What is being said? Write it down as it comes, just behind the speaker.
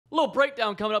little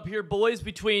breakdown coming up here, boys,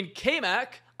 between Kmac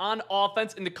on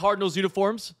offense in the Cardinals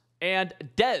uniforms and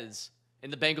Dez in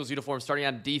the Bengals uniform, starting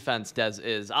on defense. Dez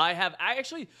is. I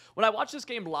actually, when I watched this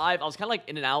game live, I was kind of like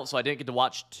in and out, so I didn't get to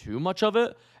watch too much of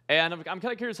it. And I'm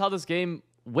kind of curious how this game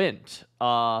went.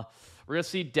 We're going to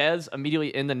see Dez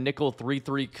immediately in the nickel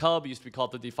 3-3 cub. It used to be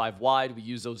called 55 wide. We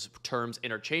use those terms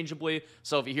interchangeably.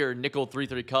 So if you hear nickel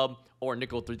 3-3 cub or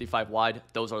nickel 3-5 wide,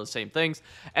 those are the same things.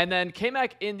 And then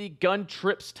Kmac in the gun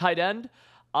trips tight end.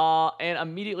 And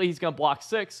immediately he's going to block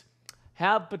 6.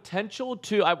 Have potential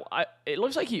to, it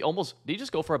looks like he almost, did he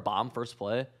just go for a bomb first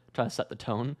play? Trying to set the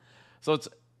tone. So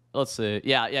let's see.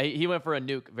 Yeah, he went for a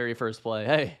nuke very first play.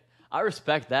 Hey, I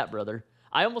respect that, brother.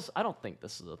 I don't think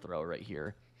this is a throw right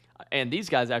here. And these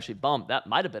guys actually bumped. That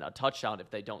might have been a touchdown if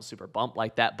they don't super bump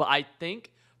like that. But I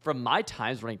think from my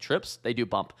times running trips, they do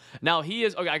bump. Now he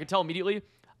is, okay, I can tell immediately,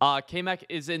 Kmac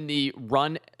is in the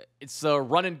run. It's a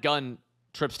run and gun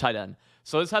trips tight end.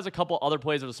 So this has a couple other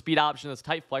plays. There's a speed option. This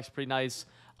tight flex, pretty nice.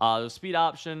 There's a speed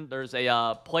option. There's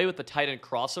a play with the tight end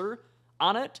crosser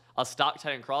on it, a stock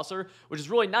tight end crosser, which is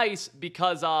really nice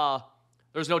because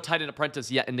there's no tight end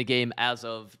apprentice yet in the game as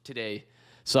of today.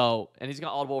 So, and he's going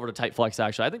to audible over to tight flex,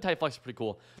 actually. I think tight flex is pretty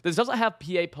cool. This doesn't have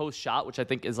PA post shot, which I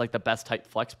think is like the best tight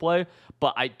flex play,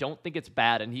 but I don't think it's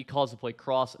bad, and he calls the play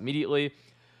cross immediately.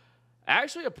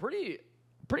 Actually, a pretty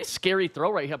scary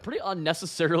throw right here. Pretty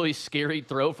unnecessarily scary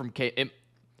throw from K,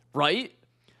 right?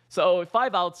 So,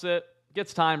 5 outs it,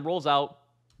 gets time, rolls out.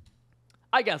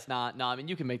 I guess not. No, I mean,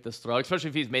 you can make this throw, especially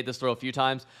if he's made this throw a few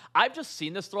times. I've just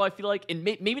seen this throw, I feel like, and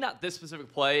maybe not this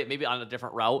specific play, maybe on a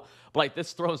different route, but like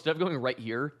this throw, instead of going right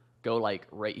here, go like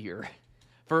right here.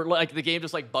 For like the game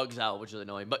just like bugs out, which is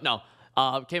annoying. But no,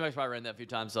 Kmac's probably ran that a few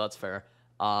times, so that's fair.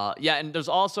 Yeah, and there's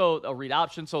also a read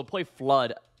option, so play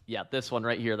flood. Yeah, this one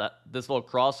right here, this little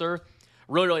crosser.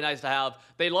 Really, really nice to have.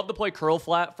 They love to play curl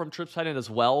flat from trips tight end as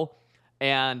well.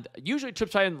 And usually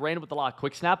trips tight end ran with a lot of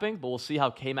quick snapping, but we'll see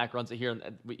how Kmac runs it here.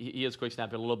 And he is quick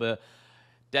snapping a little bit.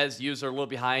 Dez user a little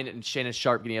behind, and Shannon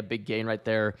Sharp getting a big gain right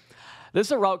there. This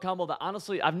is a route combo that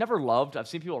honestly I've never loved. I've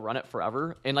seen people run it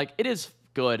forever, and like it is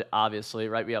good, obviously,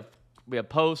 right? We have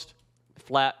post,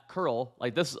 flat, curl,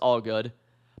 like this is all good.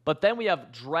 But then we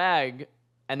have drag,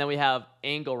 and then we have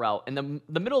angle route. And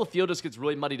the middle of the field just gets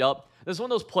really muddied up. This is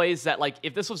one of those plays that, like,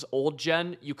 if this was old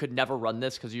gen, you could never run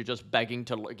this because you're just begging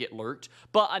to get lurked.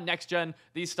 But on next gen,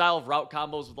 these style of route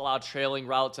combos with a lot of trailing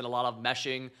routes and a lot of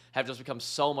meshing have just become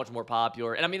so much more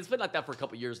popular. And I mean, it's been like that for a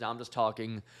couple years now. I'm just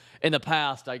talking in the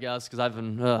past, I guess, because I've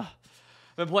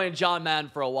been playing John Madden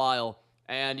for a while.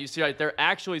 And you see right there,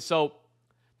 actually, so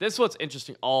this is what's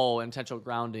interesting. Oh, intentional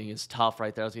grounding is tough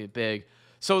right there. That's going to be big.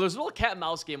 So there's a little cat and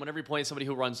mouse game whenever you're playing somebody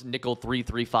who runs nickel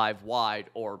 3-3-5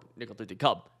 wide or nickel 3-3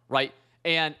 cub, right?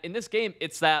 And in this game,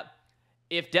 it's that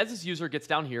if Dez's user gets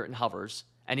down here and hovers,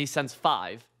 and he sends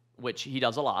 5, which he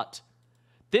does a lot,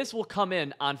 this will come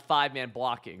in on 5-man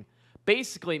blocking,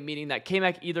 basically meaning that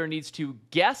Kmac either needs to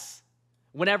guess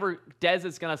whenever Dez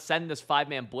is going to send this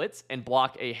 5-man blitz and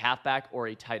block a halfback or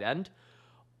a tight end,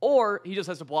 or he just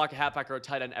has to block a halfback or a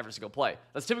tight end every single play.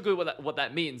 That's typically what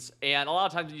that means. And a lot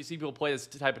of times when you see people play this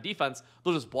type of defense,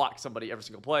 they'll just block somebody every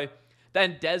single play.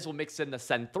 Then Dez will mix in the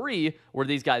send 3, where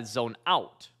these guys zone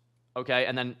out. Okay,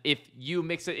 and then if you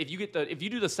mix it, if you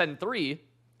do the send 3,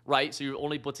 right? So you're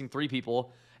only blitzing 3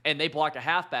 people, and they block a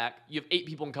halfback, you have 8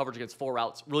 people in coverage against 4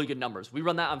 routes. Really good numbers. We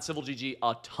run that on Civil GG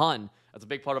a ton. That's a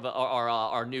big part of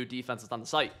our new defense that's on the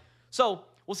site. So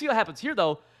we'll see what happens here,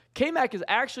 though. Kmac is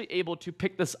actually able to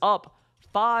pick this up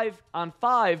 5 on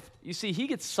 5. You see, he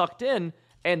gets sucked in,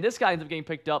 and this guy ends up getting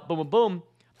picked up. Boom, boom, boom.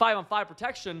 5 on 5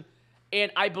 protection.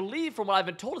 And I believe, from what I've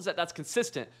been told, is that that's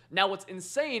consistent. Now, what's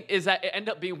insane is that it ended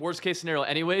up being worst-case scenario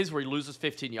anyways, where he loses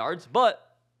 15 yards.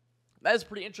 But that is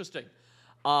pretty interesting,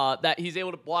 that he's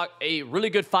able to block a really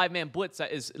good 5-man blitz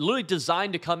that is literally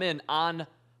designed to come in on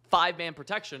 5-man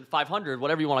protection, 500,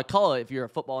 whatever you want to call it, if you're a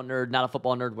football nerd, not a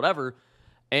football nerd, whatever.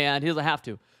 And he doesn't have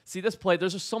to. See, this play,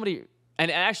 there's just so many,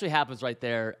 and it actually happens right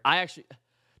there.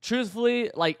 Truthfully,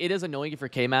 like, it is annoying if you're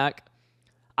Kmac.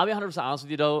 I'll be 100% honest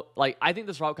with you, though. Like, I think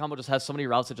this route combo just has so many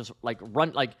routes that just, like,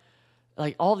 run, like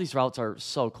all these routes are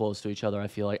so close to each other, I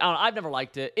feel like. I don't know, I've never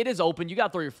liked it. It is open. You got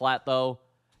to throw your flat, though.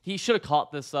 He should have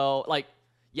caught this, though. Like,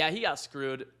 yeah, he got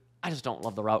screwed. I just don't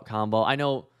love the route combo. I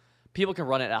know people can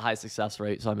run it at a high success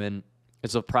rate, so I mean,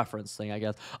 it's a preference thing, I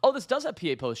guess. Oh, this does have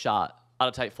PA post shot out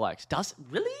of tight flex. Does it?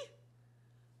 Really?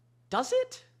 Does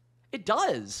it? It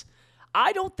does.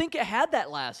 I don't think it had that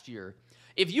last year.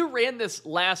 If you ran this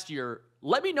last year,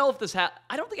 let me know if this had...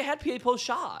 I don't think it had PA post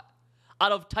shot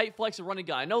out of tight flex and running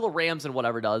gun. I know the Rams and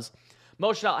whatever does.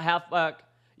 Motion out halfback.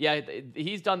 Yeah,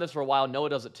 he's done this for a while. Noah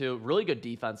does it too. Really good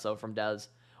defense, though, from Dez.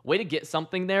 Way to get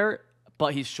something there,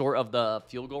 but he's short of the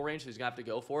field goal range, so he's going to have to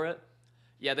go for it.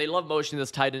 Yeah, they love motioning this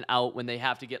tight end out when they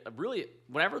have to get really,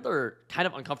 whenever they're kind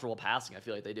of uncomfortable passing, I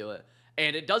feel like they do it.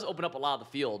 And it does open up a lot of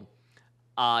the field.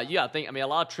 A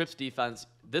lot of trips defense,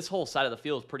 this whole side of the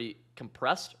field is pretty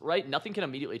compressed, right? Nothing can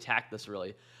immediately attack this,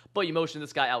 really. But you motion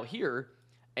this guy out here,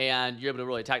 and you're able to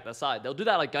really attack that side. They'll do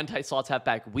that like gun-tight slots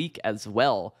halfback weak as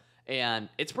well, and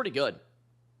it's pretty good.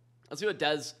 Let's see what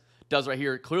Dez does right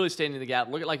here. Clearly staying in the gap.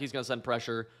 Looking like he's going to send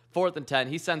pressure. 4th and 10.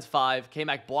 He sends 5.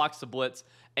 Kmac blocks the blitz,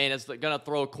 and is going to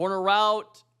throw a corner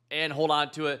route and hold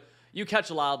on to it. You catch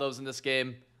a lot of those in this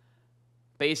game.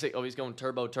 He's going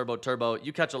turbo.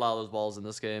 You catch a lot of those balls in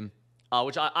this game,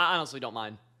 which I honestly don't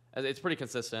mind. It's pretty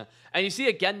consistent. And you see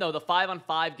again, though, the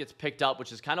 5-on-5 gets picked up,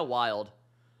 which is kind of wild.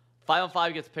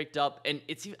 5-on-5 gets picked up, and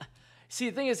see,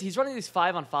 the thing is, he's running these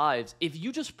 5-on-5s. If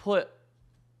you just put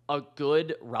a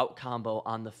good route combo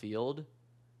on the field,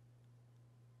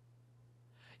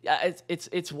 yeah,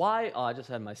 it's why I just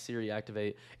had my Siri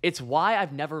activate. It's why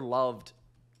I've never loved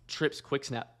trips quick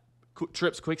snap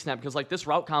because like this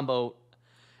route combo,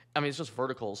 I mean, it's just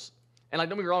verticals. And like,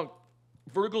 don't get me wrong,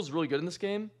 verticals is really good in this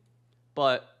game,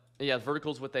 but yeah,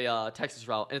 verticals with a Texas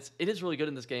route, and it is really good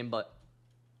in this game. But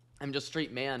I'm just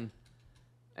straight man,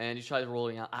 and he tries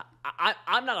rolling out.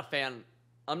 I'm not a fan.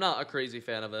 I'm not a crazy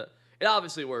fan of it. It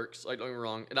obviously works. Like, don't get me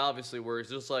wrong, it obviously works.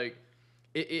 Just like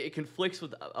it conflicts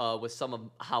with some of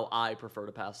how I prefer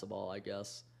to pass the ball, I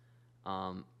guess.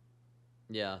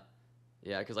 Yeah,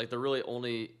 because like they're really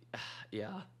only,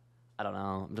 yeah. I don't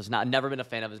know. I'm just never been a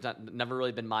fan of it. It's never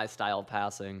really been my style of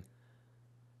passing.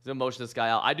 He's going to motion this guy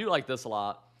out. I do like this a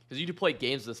lot because you do play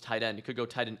games with this tight end. You could go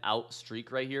tight end out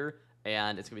streak right here,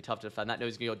 and it's going to be tough to defend that. No,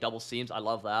 he's going to go double seams. I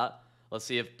love that. Let's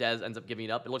see if Dez ends up giving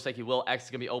it up. It looks like he will. X is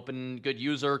going to be open. Good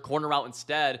user. Corner route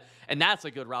instead, and that's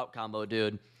a good route combo,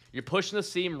 dude. You're pushing the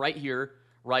seam right here,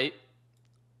 right?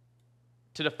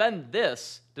 To defend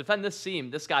this seam,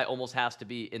 this guy almost has to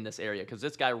be in this area because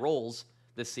this guy rolls.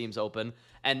 This seam's open.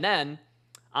 And then,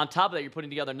 on top of that, you're putting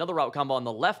together another route combo on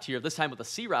the left here, this time with a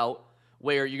C route,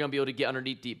 where you're going to be able to get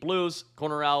underneath deep blues,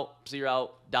 corner route, C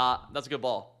route, dot. That's a good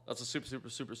ball. That's a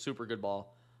super good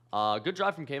ball. Good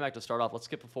drive from Kmac to start off. Let's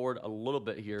skip forward a little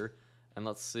bit here, and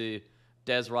let's see.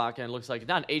 Dez rocking. It looks like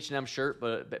not an H&M shirt,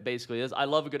 but it basically is. I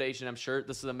love a good H&M shirt.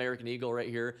 This is American Eagle right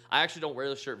here. I actually don't wear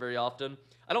this shirt very often.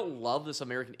 I don't love this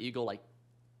American Eagle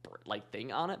like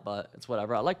thing on it, but it's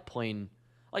whatever. I like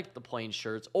the plain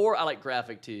shirts, or I like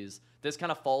graphic tees. This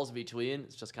kind of falls in between.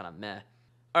 It's just kind of meh.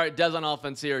 All right, Dez on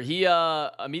offense here. He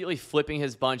immediately flipping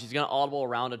his bunch. He's gonna audible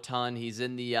around a ton. He's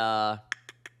in the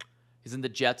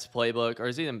Jets playbook, or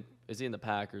is he in the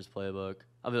Packers playbook?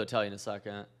 I'll be able to tell you in a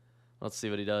second. Let's see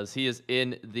what he does. He is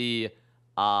in the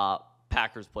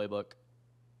Packers playbook,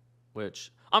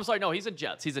 which I'm sorry, no, he's in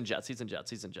Jets. He's in Jets.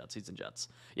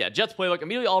 Yeah, Jets playbook.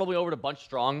 Immediately audibly over to bunch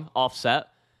strong offset.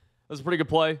 That was a pretty good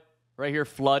play. Right here,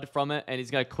 flood from it, and he's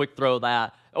going to quick throw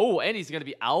that. Oh, and he's going to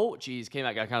be out. Jeez,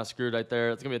 Kmac got kind of screwed right there.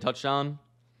 It's going to be a touchdown.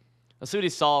 Let's see what he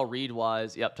saw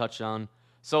read-wise. Yep, touchdown.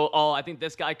 So, I think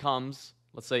this guy comes.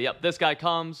 Let's say, yep, this guy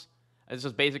comes. It's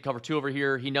just basic cover 2 over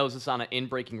here. He knows it's on an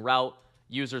in-breaking route.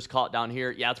 User's caught down here.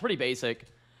 Yeah, it's pretty basic.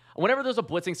 Whenever there's a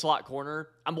blitzing slot corner,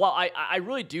 I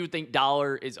really do think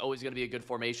dollar is always going to be a good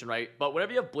formation, right? But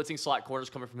whenever you have blitzing slot corners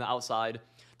coming from the outside,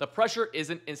 the pressure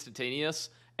isn't instantaneous.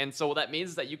 And so what that means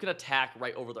is that you can attack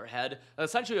right over their head.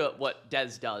 That's essentially what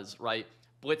Dez does, right?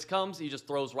 Blitz comes, he just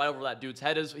throws right over where that dude's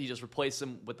head is. He just replaces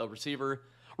him with a receiver.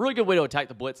 Really good way to attack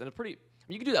the blitz. And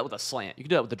you can do that with a slant. You can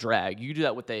do that with a drag. You can do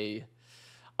that with a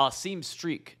seam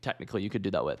streak, technically. You could do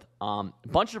that with. A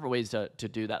bunch of different ways to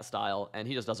do that style. And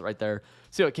he just does it right there.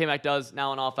 See what Kmac does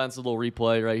now on offense. A little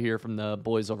replay right here from the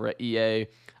boys over at EA.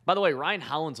 By the way, Ryan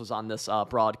Hollins was on this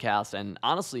broadcast. And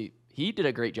honestly, he did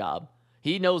a great job.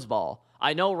 He knows ball.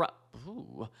 I've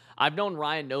known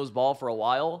Ryan knows ball for a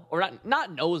while, or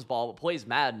not knows ball, but plays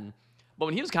Madden. But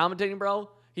when he was commentating, bro,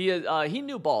 he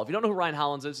knew ball. If you don't know who Ryan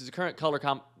Hollins is, he's a current color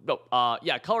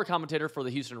commentator for the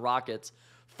Houston Rockets,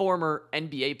 former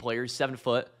NBA player, 7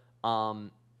 foot,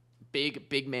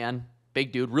 big man,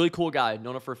 big dude, really cool guy.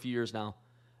 Known him for a few years now,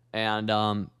 and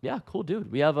yeah, cool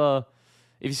dude. We have if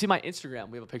you see my Instagram,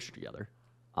 we have a picture together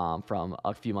from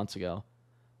a few months ago.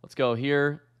 Let's go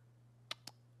here.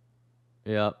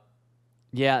 Yeah.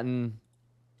 Yeah, and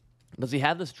does he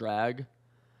have this drag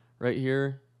right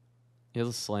here? He has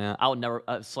a slant. I would never...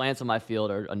 slants in my field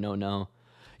are a no-no.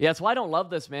 Yeah, that's why I don't love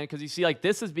this, man, because you see, like,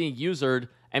 this is being usered,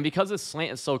 and because this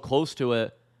slant is so close to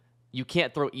it, you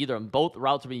can't throw either of them. Both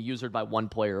routes are being usered by one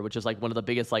player, which is, like, one of the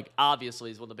biggest, like,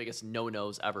 obviously is one of the biggest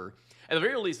no-nos ever. At the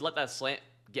very least, let that slant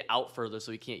get out further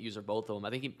so he can't use or both of them. I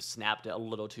think he snapped it a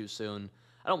little too soon.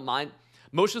 I don't mind.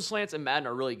 Motion slants in Madden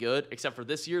are really good, except for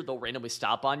this year, they'll randomly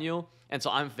stop on you. And so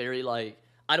I'm very like,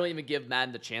 I don't even give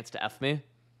Madden the chance to F me.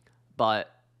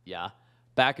 But yeah,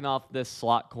 backing off this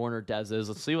slot corner Dez is.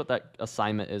 Let's see what that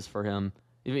assignment is for him.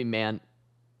 Even man,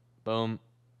 boom,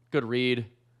 good read.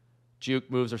 Juke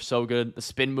moves are so good. The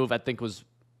spin move I think was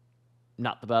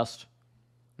not the best.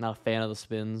 Not a fan of the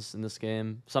spins in this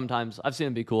game. Sometimes I've seen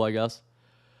him be cool, I guess.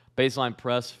 Baseline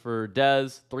press for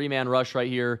Dez. 3-man rush right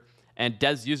here. And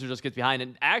Dez user just gets behind.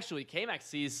 And actually, Kmac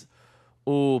sees,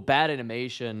 ooh, bad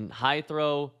animation. High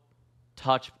throw,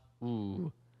 touch.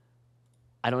 Ooh.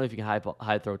 I don't know if you can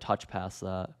high throw touch past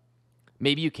that.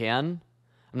 Maybe you can.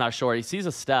 I'm not sure. He sees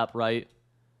a step, right?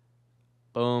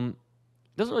 Boom.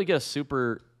 Doesn't really get a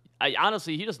super...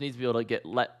 honestly, he just needs to be able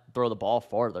to throw the ball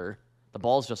farther. The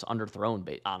ball's just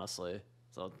underthrown, honestly.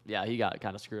 So, yeah, he got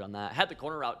kind of screwed on that. Had the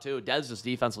corner route, too. Dez's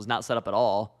defense was not set up at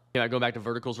all. Yeah, going back to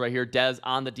verticals right here. Dez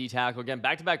on the D tackle. Again,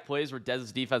 back-to-back plays where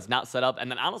Dez's defense not set up.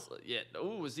 And then, honestly, yeah,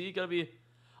 ooh, is he going to be...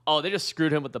 Oh, they just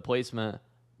screwed him with the placement.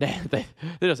 They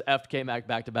just effed Kmac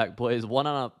back-to-back plays. One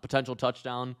on a potential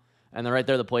touchdown. And then right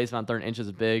there, the placement on 3rd inches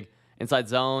is big. Inside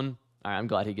zone. All right, I'm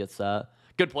glad he gets that.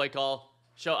 Good play call.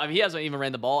 He hasn't even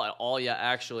ran the ball at all yet,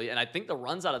 actually. And I think the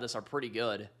runs out of this are pretty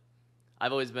good.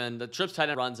 The trips tight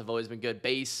end runs have always been good.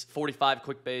 Base, 45,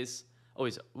 quick base.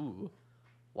 Always, ooh.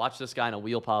 Watch this guy in a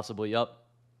wheel possibly. Yep,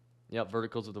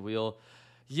 verticals with the wheel.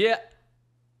 Yeah,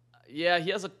 he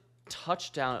has a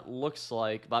touchdown, it looks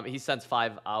like. But I mean, he sends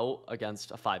 5 out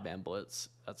against a 5-man blitz.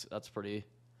 That's pretty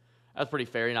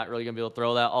fair. You're not really going to be able to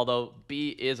throw that. Although B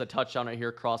is a touchdown right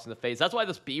here crossing the face. That's why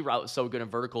this B route is so good in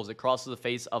verticals. It crosses the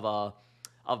face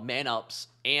of man-ups,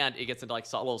 and it gets into like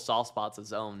little soft spots of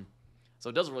zone. So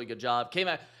it does a really good job.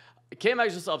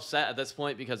 Kmac's just upset at this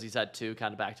point because he's had 2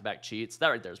 kind of back-to-back cheats. That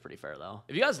right there is pretty fair, though.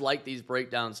 If you guys like these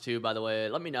breakdowns, too, by the way,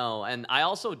 let me know. And I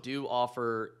also do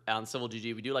offer, on Civil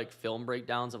GG, we do, like, film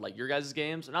breakdowns of, like, your guys'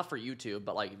 games. Not for YouTube,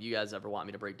 but, like, if you guys ever want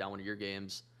me to break down one of your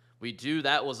games, we do.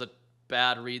 That was a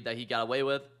bad read that he got away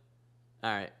with.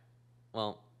 All right.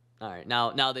 Well, all right.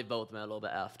 Now they've both been a little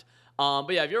bit effed.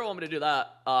 But, yeah, if you ever want me to do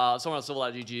that, someone on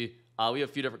Civil.gg, we have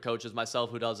a few different coaches, myself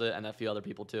who does it, and a few other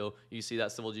people, too. You see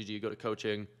that Civil GG, go to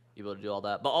coaching. You'll be able to do all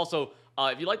that. But also,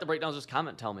 if you like the breakdowns, just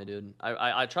comment, tell me, dude.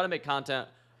 I try to make content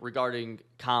regarding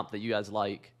comp that you guys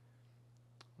like.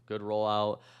 Good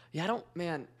rollout. Yeah,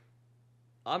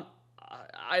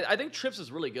 I think Trips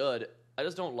is really good. I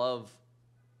just don't love...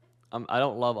 I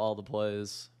don't love all the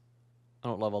plays.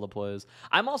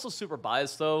 I'm also super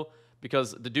biased, though,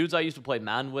 because the dudes I used to play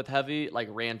Madden with heavy, like,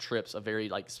 ran Trips a very,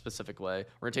 like, specific way.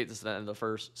 We're going to take this to the end of the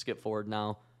first. Skip forward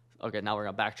now. Okay, now we're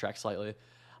going to backtrack slightly.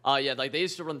 Yeah, like, they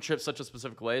used to run the trips such a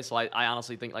specific way, so I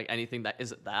honestly think, like, anything that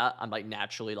isn't that, I'm, like,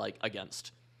 naturally, like,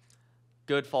 against.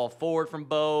 Good fall forward from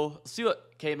Bo. Let's see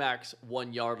what Kmac's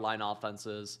 1-yard line offense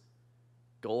is.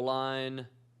 Goal line.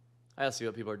 I gotta see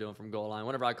what people are doing from goal line.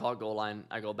 Whenever I call goal line,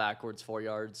 I go backwards 4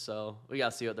 yards, so we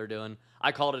gotta see what they're doing.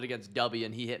 I called it against W,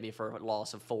 and he hit me for a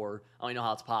loss of 4. I don't even know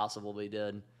how it's possible, but he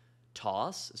did.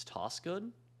 Toss? Is toss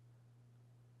good?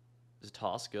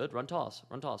 Run toss.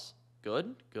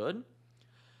 Good.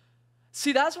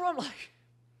 See, that's where I'm like,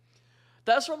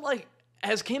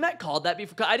 has Kmac called that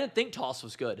before? I didn't think toss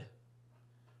was good.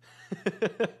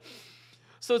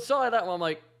 So it's still like that where I'm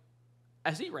like,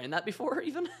 has he ran that before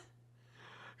even?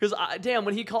 Because, damn,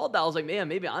 when he called that, I was like, man,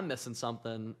 maybe I'm missing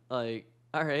something. Like,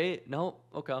 all right, nope,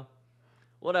 okay.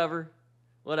 Whatever.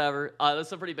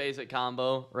 That's a pretty basic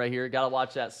combo right here. Got to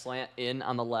watch that slant in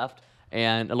on the left,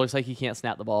 and it looks like he can't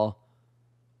snap the ball.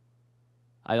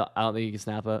 I don't think he can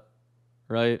snap it,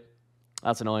 right?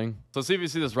 That's annoying. So let's see if you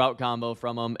see this route combo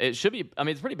from him. It should be, I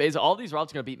mean, it's pretty basic. All these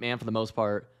routes are going to beat man for the most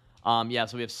part. Yeah,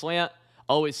 so we have slant.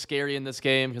 Always scary in this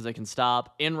game because they can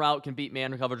stop. In route can beat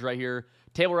man coverage right here.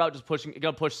 Table route just pushing,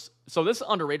 going to push. So this is an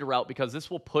underrated route because this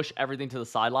will push everything to the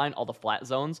sideline, all the flat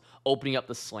zones, opening up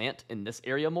the slant in this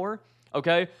area more.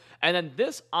 Okay? And then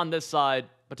this on this side,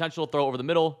 potential throw over the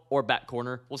middle or back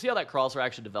corner. We'll see how that crosser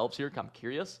actually develops here. I'm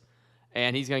curious.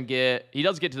 And he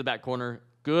does get to the back corner.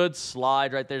 Good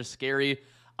slide right there. Scary.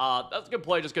 That's a good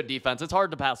play, just good defense. It's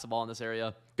hard to pass the ball in this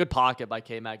area. Good pocket by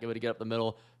Kmac. Able to get up the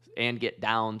middle and get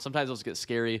down. Sometimes those get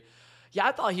scary. Yeah,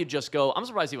 I thought he'd just go. I'm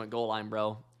surprised he went goal line,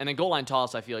 bro. And then goal line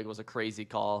toss, I feel like was a crazy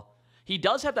call. He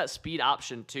does have that speed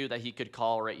option, too, that he could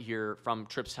call right here from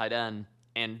trips tight end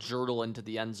and jurtle into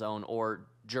the end zone or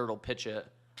jurtle pitch it,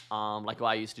 like what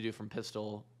I used to do from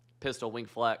pistol wing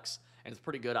flex. And it's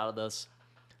pretty good out of this.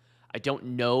 I don't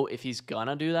know if he's going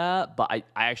to do that, but I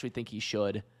actually think he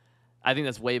should. I think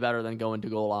that's way better than going to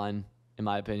goal line, in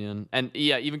my opinion. And,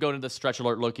 yeah, even going to the stretch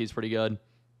alert look, he's pretty good.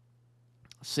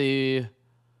 See,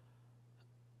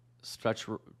 stretch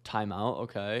timeout.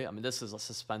 Okay. I mean, this is a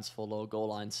suspenseful little goal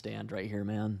line stand right here,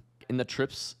 man. In the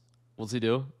trips, what's he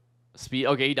do? Speed.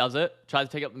 Okay, he does it. Tries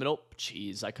to take up the middle.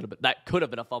 Jeez, that could have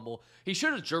been a fumble. He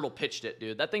should have Jurtle pitched it,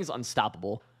 dude. That thing's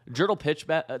unstoppable. Jurtle pitch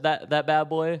that bad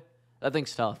boy. That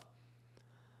thing's tough.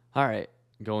 All right,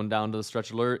 going down to the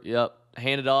stretch alert. Yep,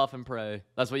 hand it off and pray.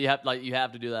 That's what you have. Like you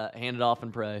have to do that. Hand it off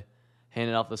and pray. Hand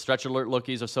it off. The stretch alert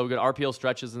lookies are so good. RPO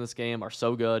stretches in this game are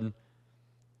so good.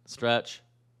 Stretch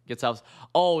gets out.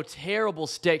 Oh, terrible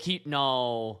stick.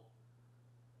 No.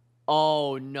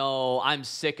 Oh no, I'm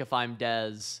sick if I'm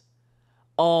Dez.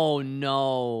 Oh,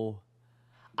 no.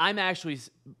 I'm actually,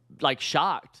 like,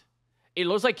 shocked. It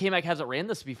looks like Kmac hasn't ran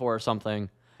this before or something.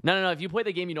 No. If you play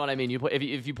the game, you know what I mean.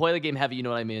 If you play the game heavy, you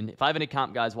know what I mean. If I have any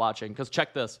comp guys watching, because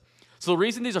check this. So the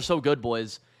reason these are so good,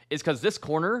 boys, is because this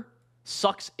corner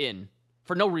sucks in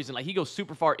for no reason. Like, he goes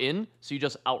super far in, so you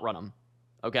just outrun him.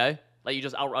 Okay? Like, you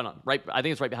just outrun him. Right? I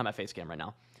think it's right behind my face cam right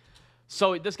now.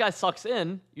 So this guy sucks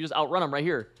in. You just outrun him right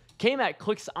here. Kmac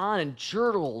clicks on and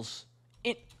jurtles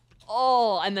it.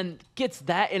 Oh, and then gets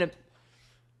that in a...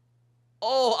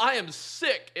 Oh, I am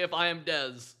sick if I am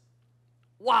Dez.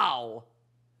 Wow.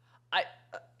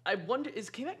 I wonder, is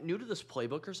Kmac new to this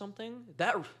playbook or something?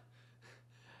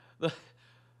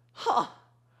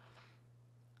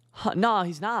 No,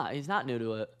 he's not. He's not new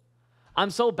to it. I'm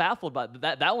so baffled by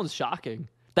that. That one's shocking.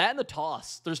 That and the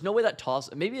toss. There's no way that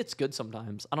toss... Maybe it's good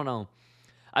sometimes. I don't know.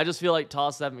 I just feel like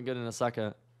toss haven't been good in a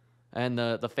second. And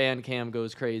the fan cam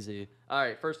goes crazy. All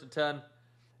right, 1st and 10.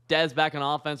 Dez back on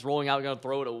offense, rolling out, going to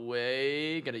throw it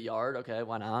away. Get a yard. Okay,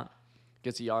 why not?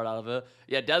 Gets a yard out of it.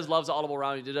 Yeah, Dez loves the audible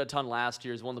route. He did it a ton last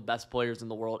year. He's one of the best players in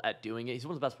the world at doing it. He's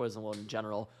one of the best players in the world in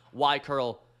general. Y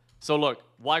curl. So look,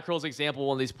 Y curl's example,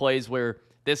 one of these plays where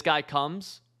this guy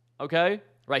comes, okay?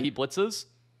 Right, he blitzes.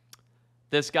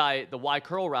 This guy, the Y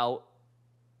curl route,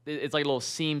 it's like a little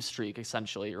seam streak,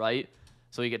 essentially, right?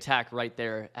 So he can attack right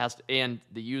there. And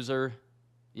the user,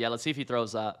 yeah, let's see if he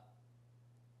throws that.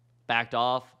 Backed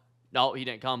off. No, he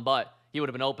didn't come, but he would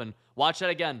have been open. Watch that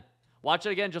again. Watch it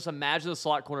again. Just imagine the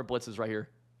slot corner blitzes right here.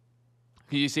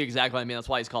 You see exactly what I mean. That's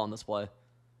why he's calling this play.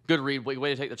 Good read. Way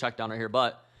to take the check down right here.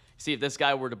 But see if this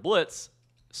guy were to blitz,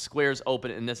 squares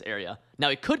open in this area. Now,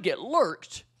 he could get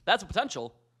lurked. That's a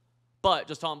potential. But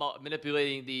just talking about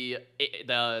manipulating the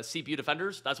CPU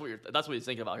defenders, that's what he's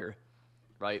thinking about here,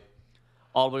 right?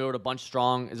 All the way over to bunch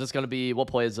strong. Is this going to be, what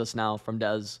play is this now from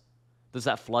Dez? This is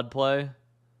that flood play?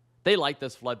 They like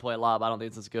this flood play a lot, but I don't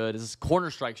think it's good. This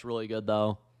corner strike's really good,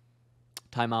 though.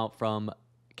 Timeout from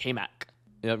Kmac.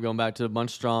 Yep, going back to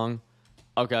bunch strong.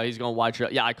 Okay, he's going wide trail.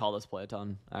 Yeah, I call this play a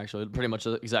ton, actually. Pretty much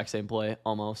the exact same play,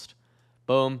 almost.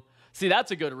 Boom. See,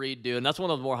 that's a good read, dude. And that's one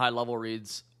of the more high-level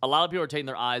reads. A lot of people are taking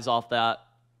their eyes off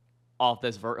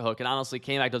this vert hook. And honestly,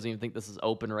 Kmac doesn't even think this is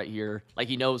open right here. Like,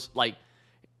 he knows, like...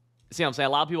 See what I'm saying? A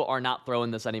lot of people are not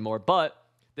throwing this anymore, but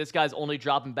this guy's only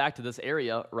dropping back to this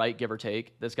area, right? Give or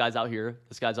take. This guy's out here.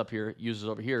 This guy's up here. User's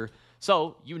over here.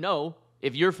 So, you know,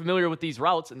 if you're familiar with these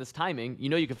routes and this timing, you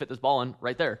know you can fit this ball in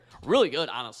right there. Really good,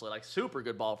 honestly. Like, super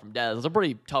good ball from Dez. It's a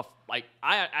pretty tough, like,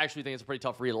 I actually think it's a pretty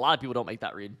tough read. A lot of people don't make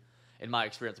that read, in my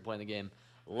experience of playing the game.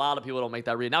 A lot of people don't make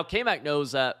that read. Now, Kmac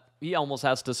knows that he almost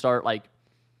has to start, like,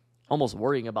 almost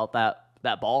worrying about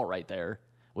that ball right there,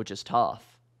 which is tough.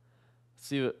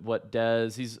 See what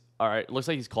Dez, he's, all right, looks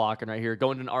like he's clocking right here.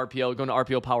 Going to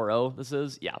RPO power O, this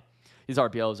is, yeah. These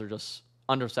RPOs are just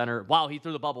under center. Wow, he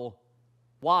threw the bubble.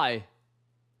 Why?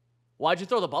 Why'd you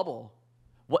throw the bubble?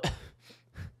 What?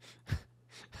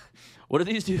 What are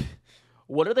these dudes?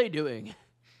 What are they doing?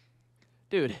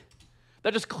 Dude,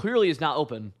 that just clearly is not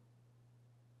open.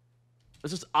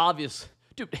 It's just obvious.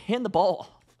 Dude, hand the ball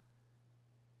off.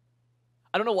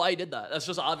 I don't know why he did that. That's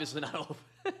just obviously not open.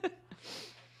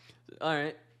 All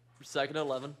right, 2nd and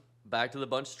 11. Back to the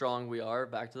bunch strong we are.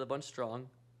 Back to the bunch strong.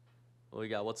 What we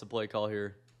got? What's the play call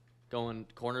here? Going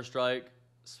corner strike,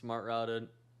 smart routed,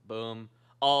 boom.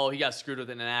 Oh, he got screwed with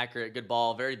an inaccurate. Good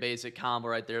ball. Very basic combo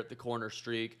right there at the corner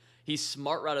streak. He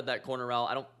smart routed that corner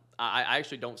route. I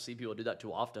actually don't see people do that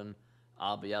too often.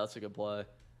 But yeah, that's a good play.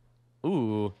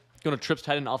 Ooh, going to trips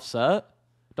tight end offset.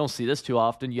 Don't see this too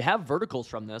often. You have verticals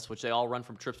from this, which they all run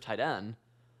from trips tight end.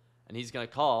 And he's going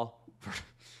to call...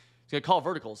 He's going to call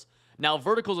verticals. Now,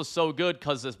 verticals is so good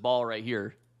because this ball right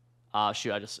here.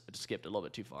 Shoot, I just skipped a little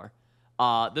bit too far.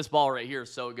 This ball right here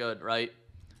is so good, right?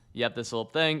 You have this little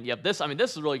thing. You have this. I mean,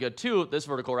 this is really good too, this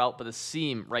vertical route, but the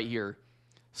seam right here,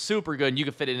 super good. And you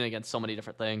can fit it in against so many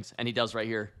different things, and he does right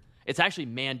here. It's actually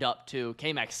manned up too.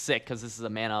 Kmac's sick because this is a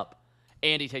man up,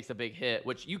 and he takes a big hit,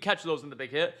 which you catch those in the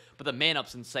big hit, but the man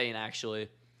up's insane, actually,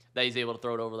 that he's able to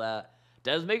throw it over that.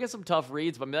 Dez making some tough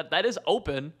reads, but I mean, that is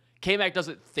open. Kmac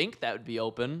doesn't think that would be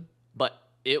open, but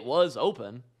it was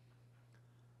open.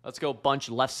 Let's go bunch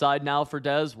left side now for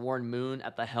Dez. Warren Moon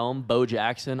at the helm. Bo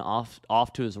Jackson off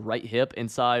to his right hip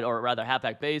inside, or rather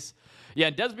halfback base. Yeah,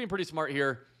 and Dez being pretty smart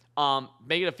here.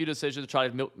 Making a few decisions to try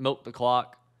to milk the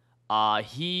clock.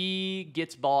 He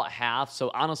gets ball at half,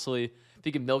 so honestly, if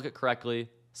he can milk it correctly,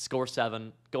 score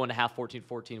 7, go into half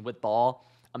 14-14 with ball,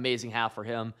 amazing half for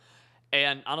him.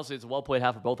 And honestly, it's a well-played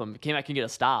half for both of them. If Kmac can get a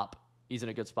stop, he's in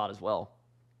a good spot as well.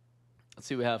 Let's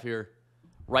see what we have here.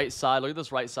 Right side, look at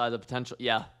this right side, the potential.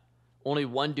 Yeah, only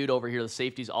one dude over here. The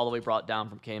safety's all the way brought down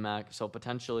from Kmac, so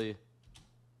potentially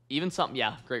even something.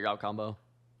 Yeah, great route combo.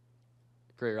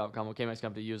 Great route combo. Kmac's going to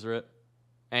have to user it.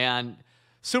 And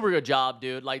super good job,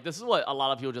 dude. Like, this is what a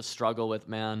lot of people just struggle with,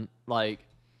 man. Like,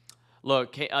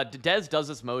 look, Dez does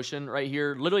this motion right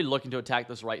here, literally looking to attack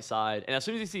this right side. And as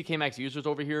soon as you see Kmac's users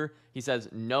over here, he says,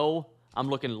 no, I'm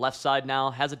looking left side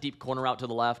now. Has a deep corner route to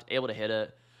the left, able to hit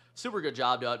it. Super good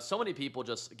job, dude. So many people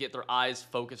just get their eyes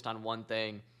focused on one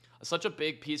thing. Such a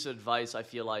big piece of advice, I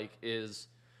feel like, is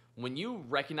when you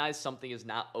recognize something is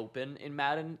not open in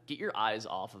Madden, get your eyes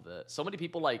off of it. So many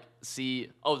people, like,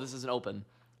 see, oh, this isn't open,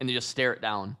 and they just stare it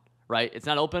down, right? It's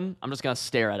not open. I'm just going to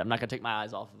stare at it. I'm not going to take my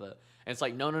eyes off of it. And it's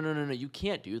like, no. You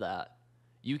can't do that.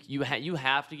 You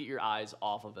have to get your eyes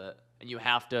off of it, and you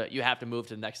have to move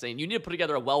to the next thing. You need to put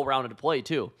together a well-rounded play,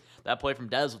 too. That play from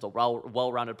Dez was a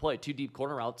well-rounded play. 2 deep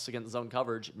corner routes against zone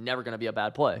coverage, never going to be a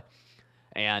bad play.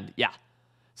 And, yeah,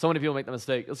 so many people make the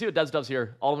mistake. Let's see what Dez does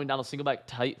here. All the way down to single back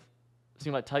tight.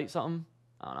 Single back tight something?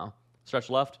 I don't know. Stretch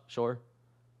left? Sure.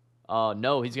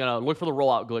 No, he's going to look for the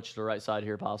rollout glitch to the right side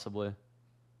here, possibly.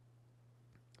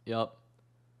 Yep.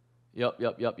 He's going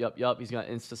to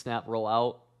insta-snap roll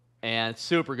out. And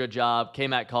super good job.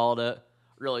 Kmac called it.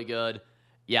 Really good.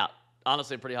 Yeah,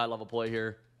 honestly, a pretty high-level play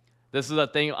here. This is a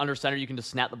thing under center. You can just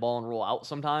snap the ball and roll out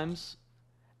sometimes.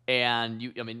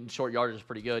 And, short yardage is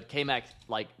pretty good. Kmac,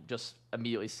 like, just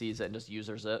immediately sees it and just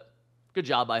users it. Good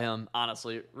job by him,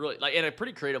 honestly. Really, like, in a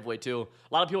pretty creative way, too.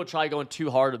 A lot of people try going too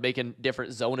hard with making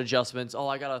different zone adjustments.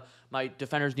 Oh, my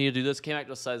defenders need to do this. Kmac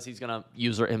just says he's going to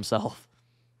user it himself.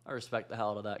 I respect the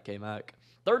hell out of that, Kmac.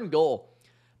 3rd and goal.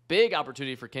 Big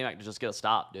opportunity for Kmac to just get a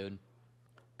stop, dude.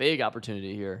 Big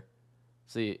opportunity here.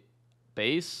 See,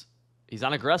 base. He's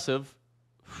unaggressive.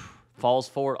 Falls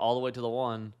forward all the way to the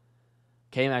 1.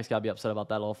 Kmac's got to be upset about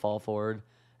that little fall forward.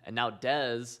 And now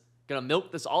Dez going to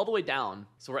milk this all the way down.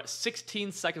 So we're at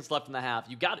 16 seconds left in the half.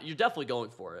 You're definitely going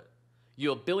for it.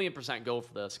 You 1,000,000,000% go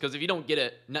for this. Because if you don't get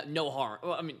it, no harm.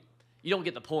 Well, you don't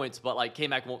get the points, but like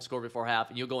Kmac won't score before half.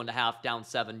 And you'll go into half down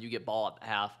 7. You get ball at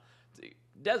half.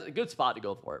 Dez, a good spot to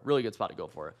go for it. Really good spot to go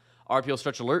for it. RPO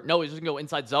stretch alert. No, he's just going to go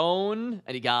inside zone.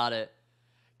 And he got it.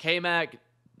 Kmac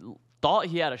thought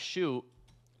he had a shoot.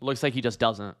 Looks like he just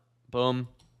doesn't. Boom.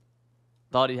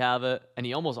 Thought he'd have it. And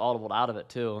he almost audibled out of it,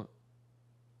 too.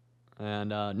 And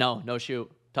no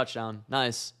shoot. Touchdown.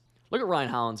 Nice. Look at Ryan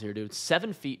Hollins here, dude.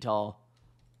 7 feet tall.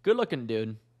 Good-looking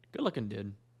dude. Good-looking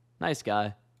dude. Nice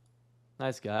guy.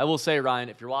 Nice guy. I will say, Ryan,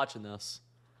 if you're watching this,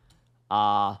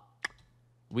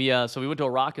 we went to a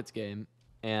Rockets game,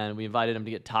 and we invited him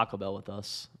to get Taco Bell with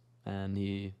us. And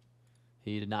he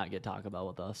did not get Taco Bell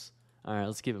with us. All right,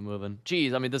 let's keep it moving.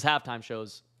 Jeez, this halftime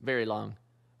show's very long.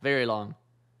 Very long.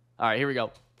 All right, here we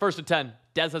go. 1st and 10.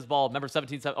 Dez has ball. Remember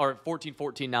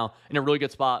 14-14 now in a really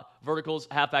good spot. Verticals,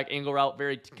 halfback angle route,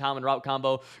 very common route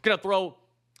combo. Gonna throw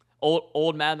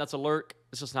old man. That's a lurk.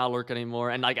 It's just not a lurk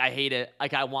anymore. And like I hate it.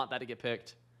 Like I want that to get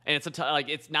picked. And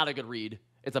it's not a good read.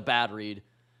 It's a bad read.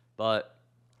 But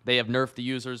they have nerfed the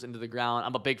users into the ground.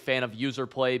 I'm a big fan of user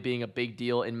play being a big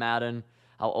deal in Madden.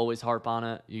 I'll always harp on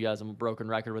it. You guys, I'm a broken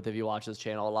record with if you watch this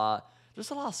channel a lot.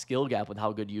 There's a lot of skill gap with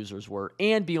how good users were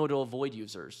and being able to avoid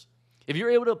users. If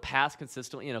you're able to pass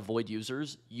consistently and avoid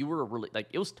users, you were really,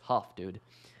 it was tough, dude.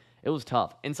 It was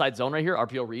tough. Inside zone right here,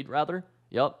 RPO read, rather.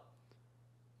 Yep.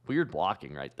 Weird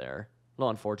blocking right there. A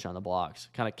little unfortunate on the blocks.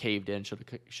 Kind of caved in. Should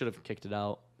have kicked it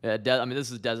out. Yeah,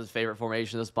 this is Dez's favorite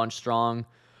formation, this bunch strong.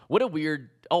 What a weird,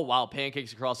 oh, wow,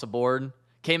 pancakes across the board.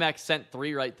 Kmac sent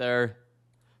 3 right there.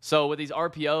 So with these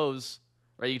RPOs,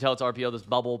 right, you can tell it's RPO, this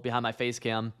bubble behind my face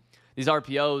cam. These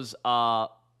RPOs,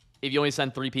 if you only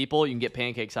send 3 people, you can get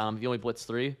pancakes on them. If you only blitz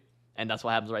 3, and that's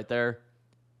what happens right there.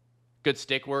 Good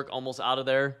stick work, almost out of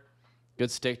there. Good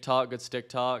stick talk.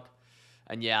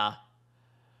 And yeah,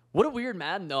 what a weird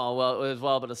Madden, though, as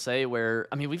well, but to say where,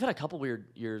 we've had a couple weird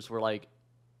years where, like,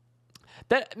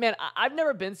 that, man, I've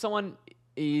never been someone,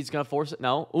 he's going to force it.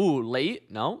 No. Ooh,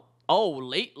 late. No. Oh,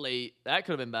 late. That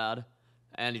could have been bad.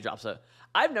 And he drops it.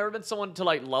 I've never been someone to,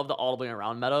 like, love the all the way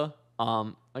around meta.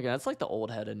 Again, it's like the old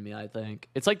head in me, I think.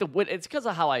 It's like it's because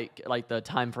of how I like the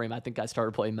time frame I think I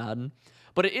started playing Madden.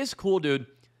 But it is cool, dude.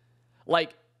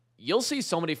 Like, you'll see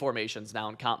so many formations now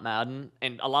in Comp Madden,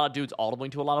 and a lot of dudes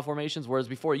audibling to a lot of formations, whereas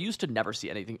before you used to never see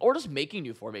anything, or just making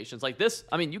new formations. Like this,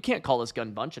 I mean, you can't call this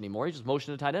gun bunch anymore. He just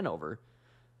motioned a tight end over.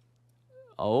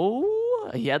 Oh,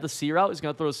 he had the C route. He's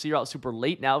going to throw a C route super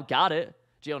late now. Got it.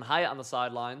 Jalen Hyatt on the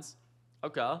sidelines.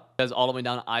 Okay. Guys all the way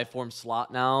down I-form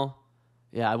slot now.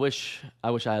 Yeah, I wish I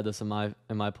had this in my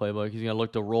playbook. He's going to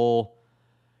look to roll.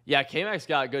 Yeah, Kmac's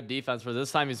got good defense for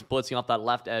this time. He's blitzing off that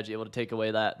left edge, able to take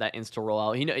away that insta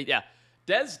rollout. Yeah,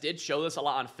 Dez did show this a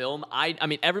lot on film. I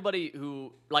mean, everybody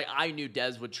who I knew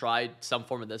Dez would try some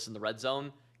form of this in the red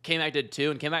zone. Kmac did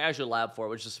too, and Kmac actually labbed for it,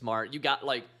 which is smart. You got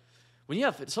when you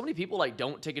have so many people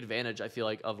don't take advantage. I feel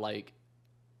like of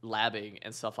labbing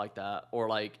and stuff like that, or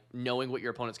knowing what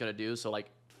your opponent's gonna do. So like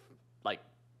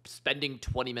spending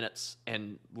 20 minutes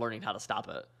and learning how to stop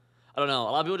it. I don't know. A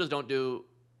lot of people just don't do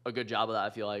a good job of that, I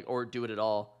feel like, or do it at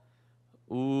all.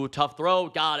 Ooh, tough throw.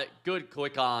 Got it. Good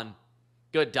click on.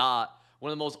 Good dot.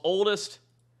 One of the most oldest,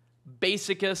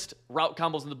 basicest route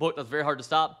combos in the book. That's very hard to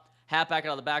stop. Halfback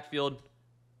out of the backfield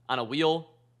on a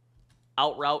wheel.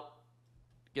 Out route.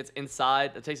 Gets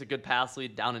inside. That takes a good pass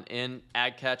lead down and in.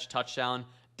 Ag catch, touchdown.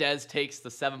 Dez takes the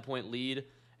 7-point lead.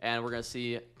 And we're going to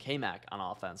see Kmac on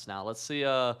offense. Now, let's see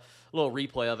a little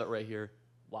replay of it right here.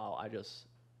 Wow,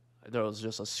 there was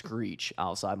just a screech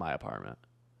outside my apartment.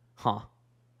 Huh. All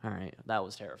right, that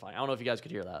was terrifying. I don't know if you guys could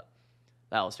hear that.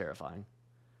 That was terrifying.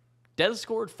 Dez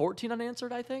scored 14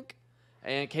 unanswered, I think.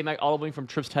 And Kmac all the way from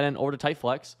trips tight end over to tight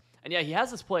flex. And yeah, he has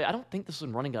this play. I don't think this was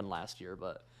in running gun last year,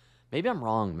 but maybe I'm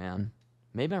wrong, man.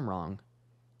 Maybe I'm wrong.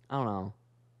 I don't know.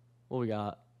 What we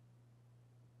got?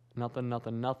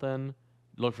 Nothing.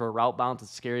 Look for a route bounce.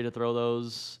 It's scary to throw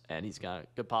those. And he's got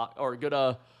good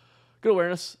good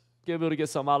awareness. Able to get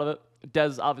something out of it.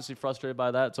 Dez obviously frustrated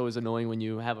by that. It's always annoying when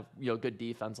you have a good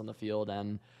defense on the field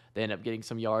and they end up getting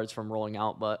some yards from rolling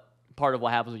out. But part of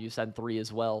what happens when you send 3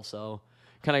 as well. So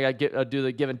kind of got to do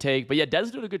the give and take. But yeah,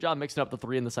 Dez doing a good job mixing up the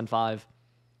 3 and the send 5.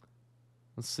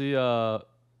 Let's see. Y'all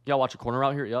watch a corner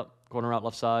route here? Yep. Corner route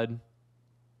left side.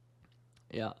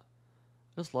 Yeah.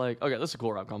 Just okay, this is a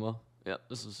cool route combo. Yep,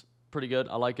 this is pretty good.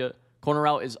 I like it. Corner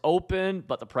route is open,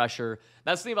 but the pressure.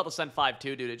 That's the thing about the send 5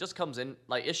 too, dude. It just comes in,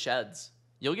 it sheds.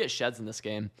 You'll get sheds in this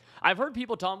game. I've heard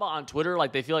people talking about on Twitter,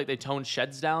 they feel like they tone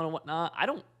sheds down and whatnot. I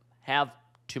don't have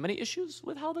too many issues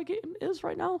with how the game is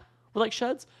right now with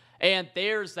sheds. And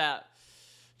there's that.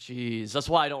 Jeez, that's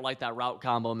why I don't like that route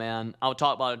combo, man. I'll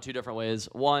talk about it in 2 different ways.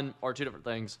 Two different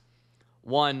things.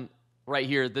 One, right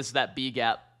here, this is that B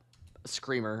gap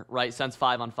screamer, right? Sends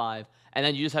 5 on 5. And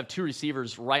then you just have 2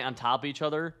 receivers right on top of each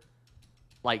other.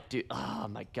 Dude, oh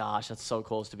my gosh, that's so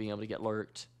close to being able to get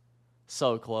lurked.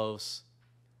 So close.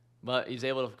 But he's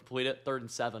able to complete it. 3rd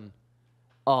and 7.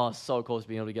 Oh, so close to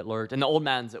being able to get lurked. And the old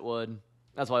Maddens, it would.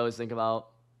 That's what I always think about.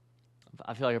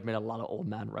 I feel like I've made a lot of old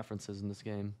Madden references in this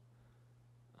game.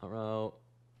 All right.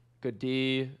 Good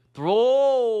D.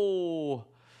 Throw!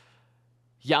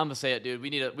 Yeah, I'm going to say it, dude. We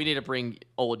need to bring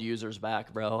old users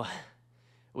back, bro.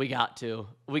 We got to.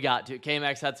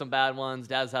 Kmac had some bad ones.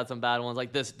 Daz had some bad ones.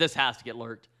 This has to get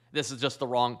lurked. This is just the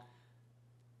wrong.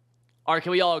 All right,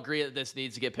 can we all agree that this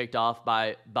needs to get picked off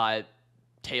by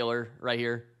Taylor right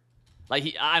here?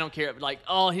 I don't care.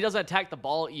 He doesn't attack the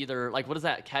ball either. What is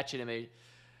that catching him?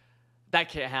 That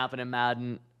can't happen in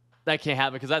Madden. That can't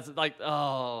happen because that's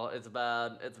it's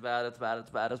bad.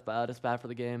 It's bad for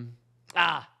the game.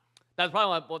 That's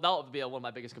probably that would be one of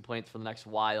my biggest complaints for the next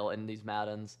while in these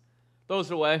Maddens. Throws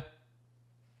it away.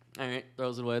 All right,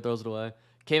 throws it away.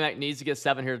 Kmac needs to get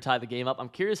 7 here to tie the game up. I'm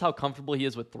curious how comfortable he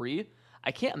is with 3.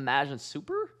 I can't imagine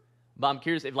super, but I'm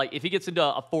curious if he gets into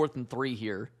a 4th and 3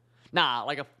 here.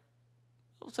 Let's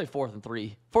say 4th and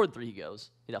 3. 4th and 3 he goes.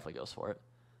 He definitely goes for it.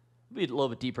 Be a little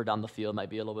bit deeper down the field. Might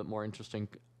be a little bit more interesting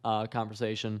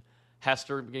conversation.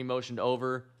 Hester getting motioned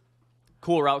over.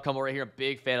 Cool route combo right here.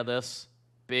 Big fan of this.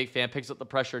 Big fan. Picks up the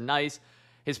pressure. Nice.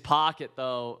 His pocket,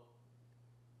 though.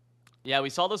 Yeah,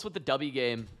 we saw this with the W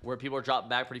game where people are dropping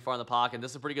back pretty far in the pocket. And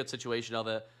this is a pretty good situation of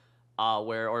it,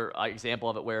 example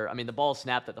of it where, the ball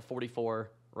snapped at the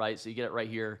 44, right? So you get it right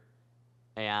here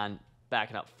and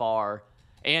backing up far.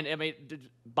 And,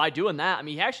 by doing that,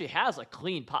 he actually has a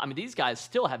clean pocket. These guys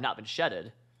still have not been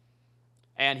shedded.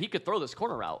 And he could throw this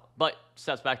corner route, but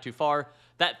steps back too far.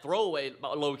 That throwaway,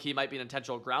 low-key, might be an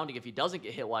intentional grounding if he doesn't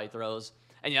get hit while he throws.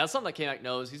 And, yeah, that's something that Kmac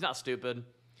knows. He's not stupid.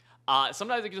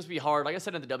 Sometimes it can just be hard. Like I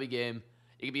said in the W game,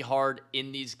 it can be hard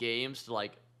in these games to,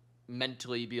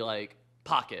 mentally be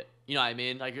pocket. You know what I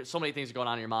mean? So many things are going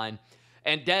on in your mind.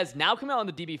 And Dez now coming out on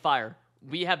the DB fire.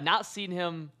 we have not seen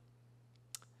him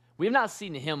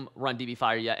run DB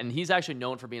fire yet, and he's actually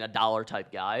known for being a dollar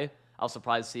type guy. I was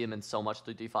surprised to see him in so much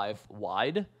 3-5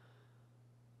 wide.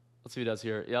 Let's see what he does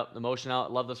here. Yep, the motion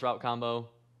out. Love this route combo.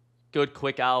 Good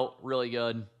quick out. Really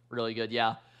good. Really good.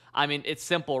 Yeah. I mean, it's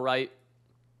simple, right?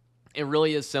 It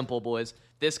really is simple, boys.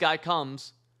 This guy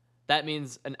comes. That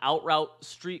means an out route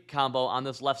streak combo on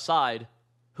this left side.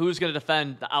 Who's going to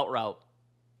defend the out route?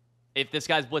 If this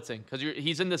guy's blitzing. Because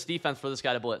he's in this defense for this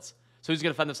guy to blitz. So who's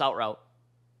going to defend this out route?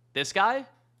 This guy?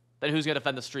 Then who's going to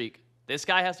defend the streak? This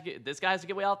guy has to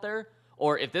get way out there?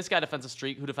 Or if this guy defends a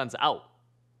streak, who defends the out?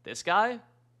 This guy?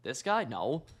 This guy?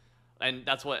 No. And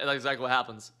that's exactly what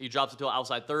happens. He drops it to an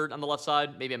outside third on the left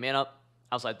side, maybe a man up,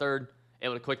 outside third,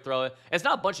 able to quick throw it. It's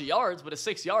not a bunch of yards, but it's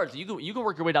 6 yards. You can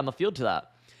work your way down the field to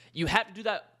that. You have to do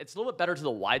that. It's a little bit better to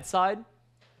the wide side.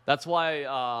 That's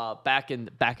why back in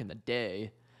the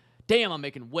day, damn, I'm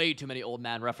making way too many old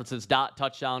man references. Dot,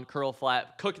 touchdown, curl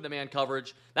flat, cooking the man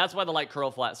coverage. That's why they like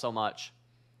curl flat so much.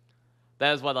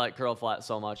 That is why they like curl flat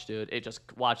so much, dude. It just,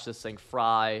 watch this thing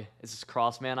fry. Is this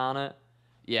cross man on it?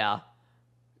 Yeah.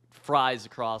 Fries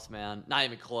across, man. Not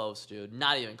even close, dude.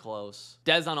 Not even close.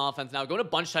 Dez on offense now. Going to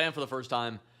bunch tight end for the first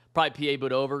time. Probably PA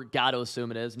boot over. Got to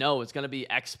assume it is. No, it's going to be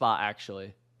X spot,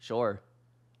 actually. Sure.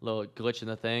 Little glitch in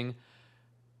the thing.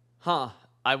 Huh.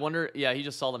 I wonder. Yeah, he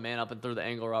just saw the man up and threw the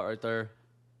angle route right there.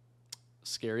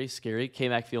 Scary, scary.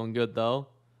 Kmac feeling good, though.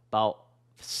 About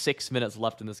 6 minutes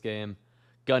left in this game.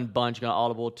 Gun bunch. Going to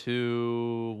audible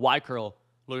to Y curl.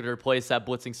 Looking to replace that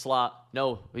blitzing slot.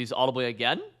 No, he's audibly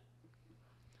again?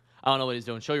 I don't know what he's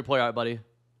doing. Show your play art, buddy.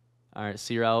 All right,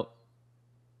 C route.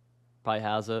 Probably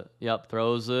has it. Yep,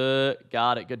 throws it.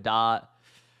 Got it. Good dot.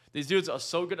 These dudes are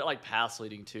so good at, like, pass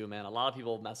leading, too, man. A lot of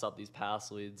people mess up these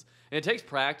pass leads. And it takes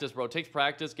practice, bro. It takes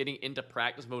practice getting into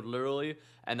practice mode, literally,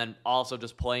 and then also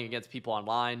just playing against people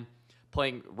online,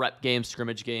 playing rep games,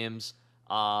 scrimmage games.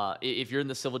 If you're in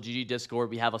the Civil GG Discord,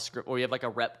 we have like a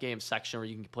rep game section where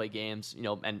you can play games,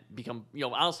 and become,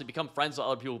 honestly become friends with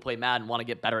other people who play Madden and want to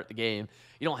get better at the game.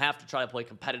 You don't have to try to play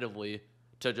competitively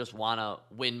to just want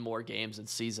to win more games and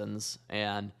seasons.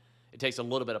 And it takes a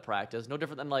little bit of practice. No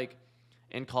different than, like,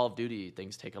 in Call of Duty,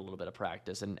 things take a little bit of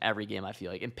practice in every game, I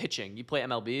feel like. In pitching, you play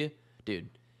MLB, dude.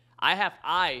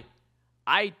 I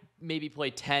maybe play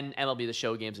 10 MLB The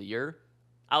Show games a year.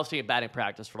 I was taking batting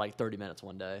practice for like 30 minutes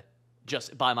one day.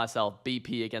 Just by myself.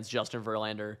 BP against Justin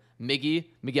Verlander.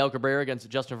 Miguel Cabrera against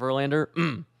Justin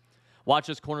Verlander. Watch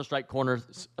this corner strike corner.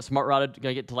 A smart route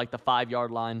going to get to like the 5-yard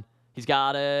line. He's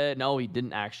got it. No, he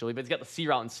didn't actually, but he's got the C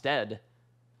route instead.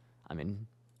 I mean,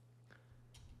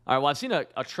 all right, well, I've seen a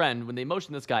trend. When they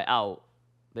motion this guy out,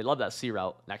 they love that C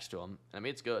route next to him. I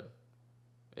mean, it's good.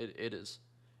 It is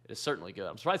certainly good.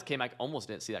 I'm surprised Kmac almost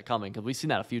didn't see that coming because we've seen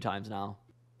that a few times now.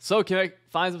 So Kmac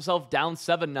finds himself down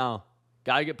 7 now.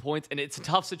 Gotta get points, and it's a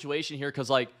tough situation here because,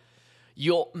 like,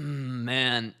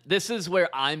 this is where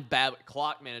I'm bad with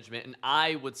clock management, and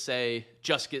I would say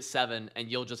just get 7,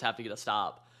 and you'll just have to get a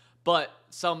stop. But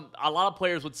a lot of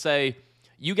players would say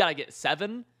you gotta get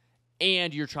 7,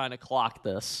 and you're trying to clock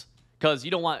this because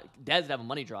you don't want Dez to have a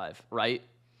money drive, right?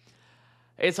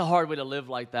 It's a hard way to live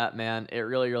like that, man. It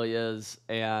really, really is,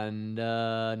 and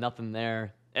nothing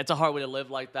there. It's a hard way to live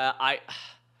like that.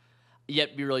 You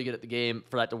have to be really good at the game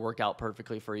for that to work out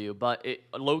perfectly for you. But it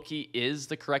low-key is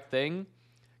the correct thing.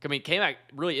 I mean, Kmac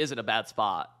really is in a bad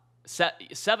spot.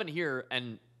 7 here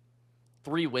and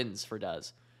 3 wins for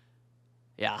Dez.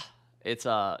 Yeah, it's,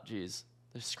 geez.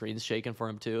 The screen's shaking for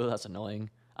him, too. That's annoying.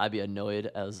 I'd be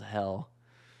annoyed as hell.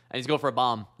 And he's going for a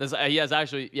bomb. He has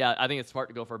actually, yeah, I think it's smart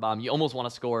to go for a bomb. You almost want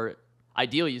to score.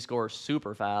 Ideally, you score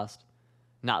super fast.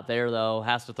 Not there, though.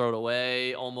 Has to throw it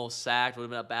away. Almost sacked. Would have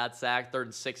been a bad sack. 3rd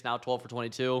and 6 now, 12 for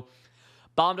 22.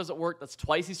 Bomb doesn't work. That's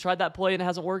twice he's tried that play and it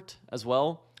hasn't worked as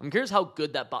well. I'm curious how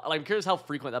good that bomb, I'm curious how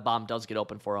frequent that bomb does get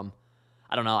open for him.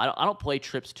 I don't know. I don't play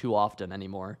trips too often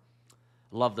anymore.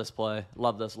 Love this play.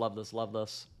 Love this, love this, love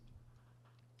this.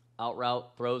 Out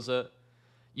route, throws it.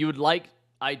 You would like,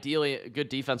 ideally, a good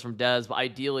defense from Dez, but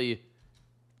ideally,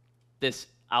 this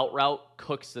out route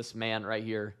cooks this man right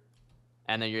here.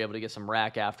 And then you're able to get some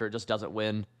rack after. It just doesn't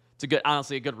win. It's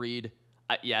honestly, a good read.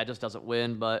 Yeah, it just doesn't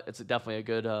win, but it's definitely a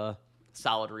good,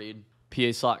 solid read.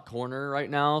 PA slot corner right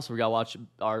now, so we got to watch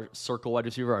our circle wide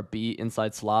receiver, our B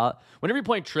inside slot. Whenever you're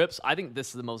playing trips, I think this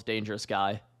is the most dangerous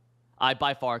guy.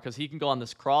 By far, because he can go on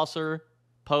this crosser,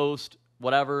 post,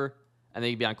 whatever, and then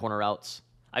he can be on corner routes.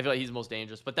 I feel like he's the most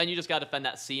dangerous. But then you just got to defend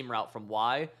that seam route from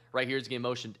Y. Right here, he's getting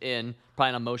motioned in. Probably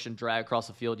on a motion drag across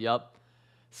the field. Yup.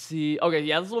 See, okay,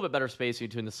 yeah, there's a little bit better spacing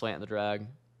between the slant and the drag.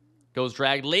 Goes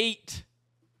drag late.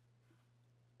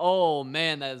 Oh,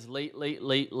 man, that is late, late,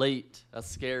 late, late. That's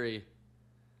scary.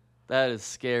 That is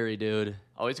scary, dude.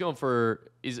 Oh, he's going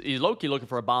for... He's low-key looking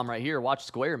for a bomb right here. Watch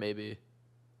square, maybe.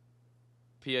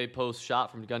 PA post shot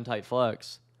from gun-tight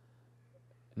flex.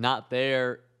 Not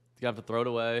there. He's going to have to throw it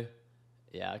away.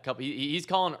 Yeah, a couple. He's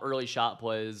calling early shot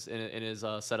plays in his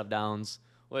set of downs,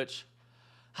 which...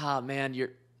 man,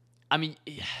 I mean...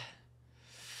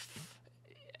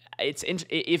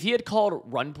 If he had called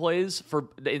run plays for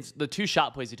the 2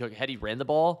 shot plays he took, had he ran the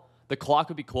ball, the clock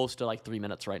would be close to like 3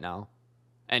 minutes right now.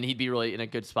 And he'd be really in a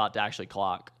good spot to actually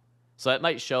clock. So that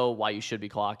might show why you should be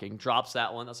clocking. Drops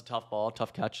that one. That's a tough ball,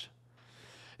 tough catch.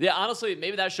 Yeah, honestly,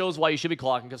 maybe that shows why you should be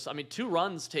clocking. Because, I mean, 2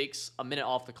 runs takes a minute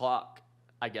off the clock,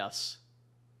 I guess.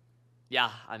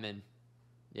 Yeah, I'm in.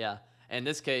 Yeah. In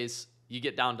this case, you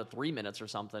get down to 3 minutes or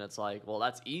something, it's like, well,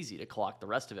 that's easy to clock the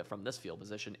rest of it from this field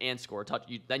position and score a touch.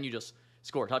 Then you just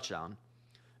score a touchdown.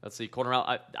 Let's see, corner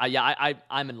route.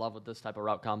 I'm in love with this type of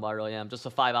route combo. I really am. Just a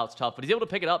 5 out's tough, but he's able to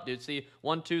pick it up, dude. See,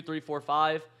 1, 2, 3, 4,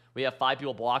 5. We have 5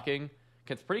 people blocking.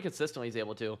 Pretty consistently, he's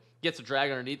able to. Gets a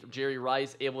drag underneath. Jerry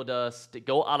Rice able to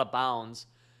go out of bounds.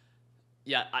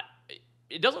 Yeah,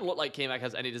 it doesn't look like Kmac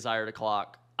has any desire to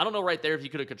clock. I don't know right there if he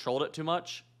could have controlled it too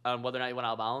much, whether or not he went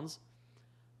out of bounds.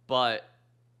 But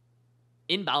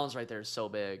inbounds right there is so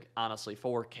big, honestly,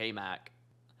 for Kmac.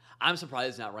 I'm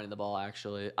surprised he's not running the ball,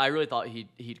 actually. I really thought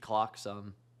he'd clock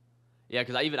some. Yeah,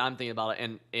 because I'm thinking about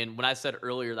it. And when I said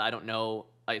earlier that I don't know,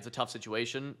 like, it's a tough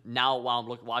situation, now while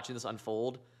I'm watching this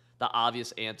unfold, the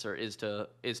obvious answer is to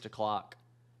clock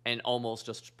and almost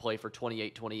just play for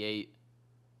 28-28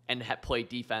 and play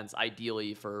defense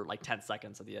ideally for like 10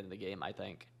 seconds at the end of the game, I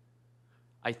think.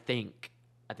 I think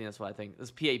that's what I think. This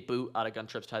is PA boot out of gun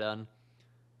trips tight end.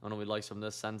 I don't know what he likes from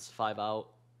this. Sends 5 out.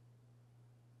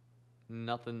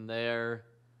 Nothing there.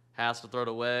 Has to throw it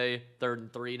away. 3rd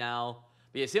and 3 now.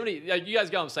 But yeah, see how many, like, you guys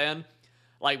get what I'm saying?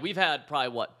 Like, we've had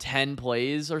probably, 10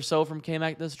 plays or so from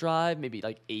Kmac this drive, maybe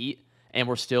like 8, and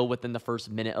we're still within the first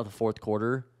minute of the 4th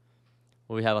quarter.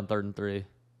 What do we have on 3rd and 3?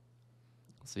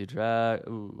 Let's see, drag.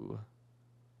 Ooh.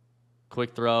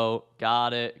 Quick throw.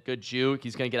 Got it. Good juke.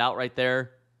 He's going to get out right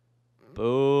there.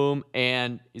 Boom.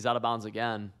 And he's out of bounds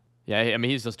again. Yeah, I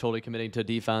mean, he's just totally committing to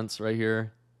defense right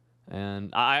here.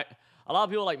 And a lot of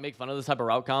people like make fun of this type of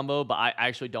route combo, but I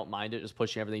actually don't mind it, just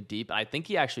pushing everything deep. I think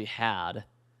he actually had,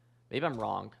 maybe I'm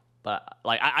wrong, but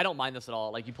like I don't mind this at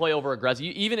all. Like, you play over aggressive,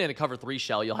 even in a cover 3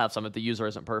 shell, you'll have some if the user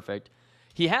isn't perfect.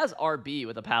 He has RB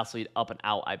with a pass lead up and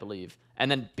out, I believe. And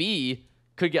then B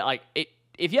could get like,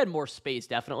 if you had more space,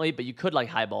 definitely, but you could like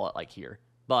highball it like here.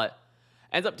 But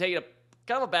ends up taking a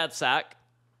kind of a bad sack.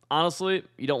 Honestly,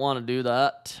 you don't want to do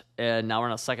that. And now we're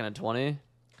on a 2nd and 20.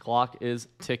 Clock is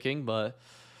ticking, but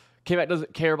Kmac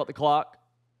doesn't care about the clock.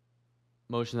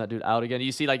 Motion that dude out again.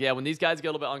 You see, like, yeah, when these guys get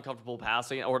a little bit uncomfortable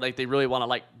passing, or like they really want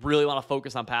to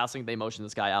focus on passing, they motion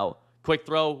this guy out. Quick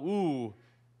throw. Ooh.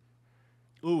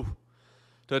 To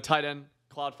the tight end.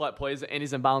 Cloud flat plays, and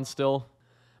he's in bounds still.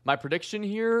 My prediction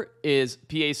here is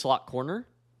PA slot corner.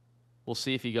 We'll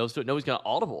see if he goes to it. No, he's going to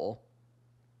audible.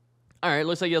 All right,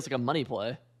 looks like he has like a money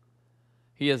play.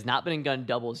 He has not been in gun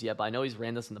doubles yet, but I know he's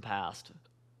ran this in the past.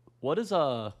 What is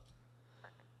okay.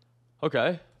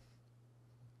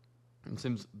 It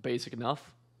seems basic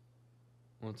enough.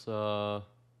 Let's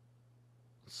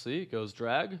see. Goes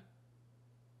drag.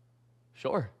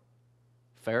 Sure.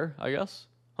 Fair, I guess.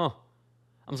 Huh.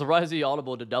 I'm surprised he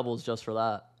audible to doubles just for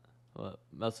that. But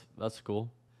that's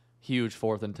cool. Huge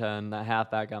 4th and 10. That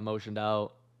halfback got motioned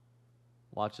out.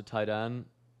 Watch the tight end.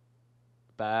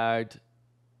 Bagged.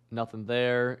 Nothing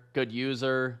there. Good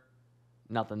user.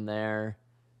 Nothing there.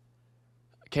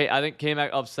 Okay, I think Kmac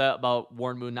upset about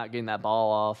Warren Moon not getting that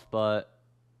ball off, but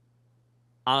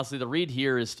honestly, the read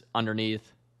here is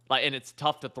underneath. Like, and it's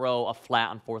tough to throw a flat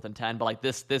on 4th and 10, but like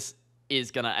this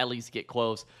is gonna at least get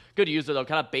close. Good user though,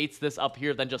 kind of baits this up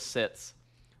here, then just sits.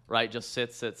 Right? Just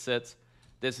sits.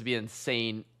 This would be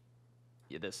insane.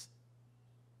 Yeah,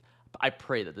 I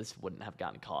pray that this wouldn't have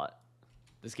gotten caught.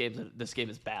 This game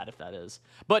is bad if that is.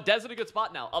 But Dez in a good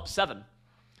spot now. Up 7.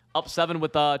 Up 7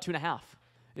 with 2.5.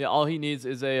 Yeah, all he needs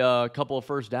is a couple of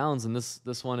first downs, and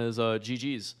this one is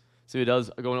GG's. So he does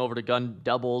going over to gun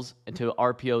doubles into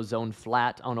RPO zone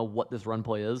flat. I don't know what this run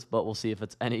play is, but we'll see if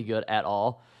it's any good at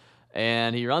all.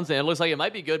 And he runs it. It looks like it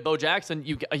might be good. Bo Jackson,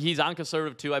 he's on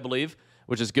conservative too, I believe,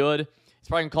 which is good. He's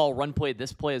probably going to call run play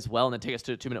this play as well and then take us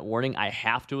to a 2-minute warning, I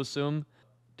have to assume.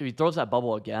 Dude, he throws that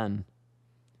bubble again.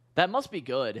 That must be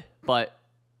good, but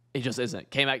it just isn't.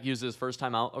 Kmac used his first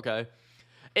time out. Okay.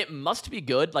 It must be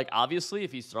good. Like, obviously,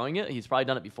 if he's throwing it, he's probably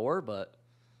done it before, but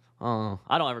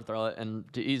I don't ever throw it, and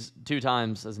he's 2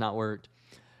 times has not worked.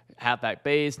 halfback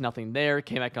base, nothing there.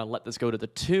 Kmac gonna let this go to the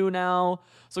 2 now.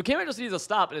 So Kmac just needs a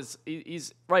stop, and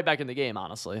he's right back in the game,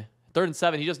 honestly. 3rd and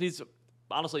 7. He just needs to,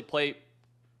 honestly, play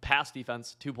pass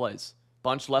defense, 2 plays.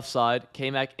 Bunch left side.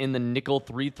 Kmac in the nickel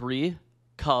 3-3.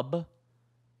 Cub.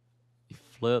 He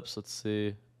flips. Let's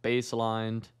see.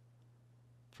 Baselined.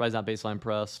 Surprised not baseline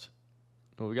pressed.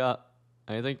 What we got?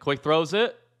 Anything? Quick throws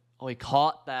it. Oh, he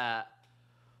caught that.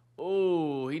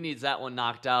 Oh, he needs that one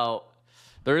knocked out.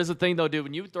 There is a thing, though, dude.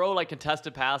 When you throw, like,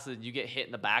 contested passes and you get hit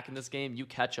in the back in this game, you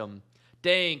catch them.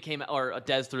 Dang, or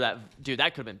Dez threw that. Dude,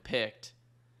 that could have been picked.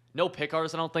 No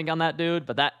pickers, I don't think, on that dude.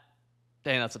 But that,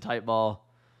 dang, that's a tight ball.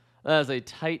 That is a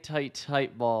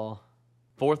tight ball.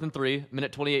 4th and 3,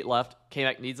 minute 28 left.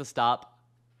 Kmac needs a stop.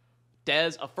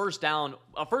 Dez, a first down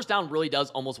really does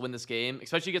almost win this game,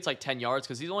 especially if he gets like 10 yards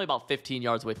because he's only about 15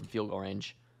 yards away from field goal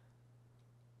range.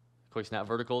 Quick snap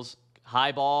verticals.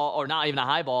 High ball, or not even a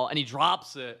high ball, and he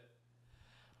drops it.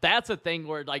 That's a thing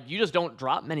where, like, you just don't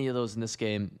drop many of those in this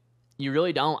game. You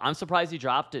really don't. I'm surprised he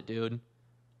dropped it, dude.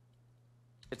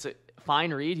 It's a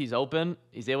fine read. He's open.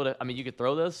 He's able to, I mean, you could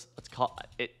throw this. It's caught.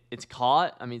 It's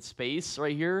caught. I mean, space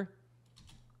right here.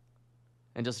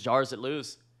 And just jars it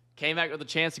loose. Kmac with a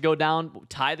chance to go down,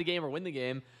 tie the game, or win the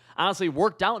game. Honestly,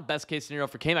 worked out best case scenario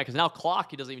for Kmac because now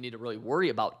clock he doesn't even need to really worry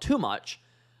about too much.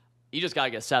 You just got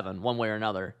to get 7 one way or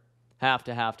another. Have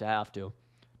to.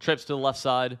 Trips to the left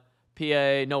side.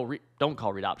 PA. No, don't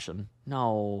call read option.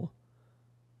 No.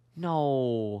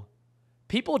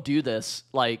 People do this,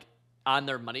 like, on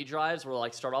their money drives where,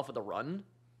 like, start off with a run.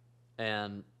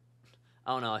 And,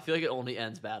 I don't know. I feel like it only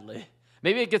ends badly.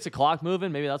 Maybe it gets a clock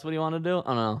moving. Maybe that's what you want to do. I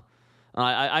don't know.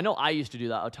 I know I used to do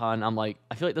that a ton. I'm like,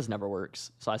 I feel like this never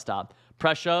works. So I stopped.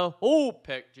 Pressure. Oh,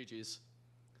 pick. GG's.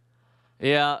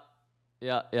 Yeah.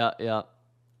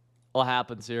 What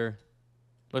happens here?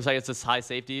 Looks like it's this high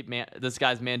safety. Man, this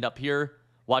guy's manned up here.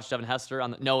 Watch Devin Hester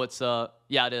on the. No, it's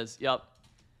yeah, it is. Yep.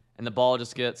 And the ball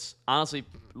just gets honestly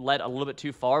led a little bit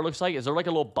too far. Looks like. Is there like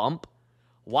a little bump?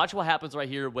 Watch what happens right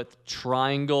here with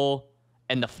triangle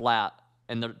and the flat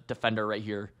and the defender right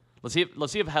here. Let's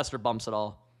see if Hester bumps at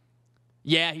all.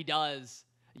 Yeah, he does.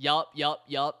 Yup.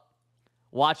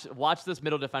 Watch this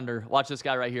middle defender. Watch this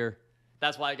guy right here.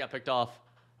 That's why I got picked off.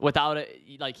 Without it,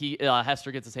 like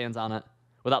Hester gets his hands on it.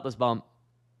 Without this bump.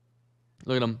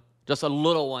 Look at him. Just a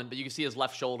little one, but you can see his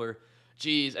left shoulder.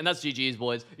 Jeez, and that's GG's,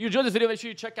 boys. If you enjoyed this video, make sure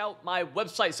you check out my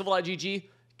website, civil.gg.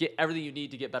 Get everything you need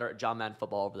to get better at John Madden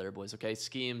football over there, boys, okay?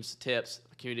 Schemes, tips,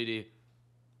 community,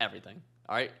 everything.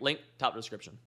 All right? Link, top of the description.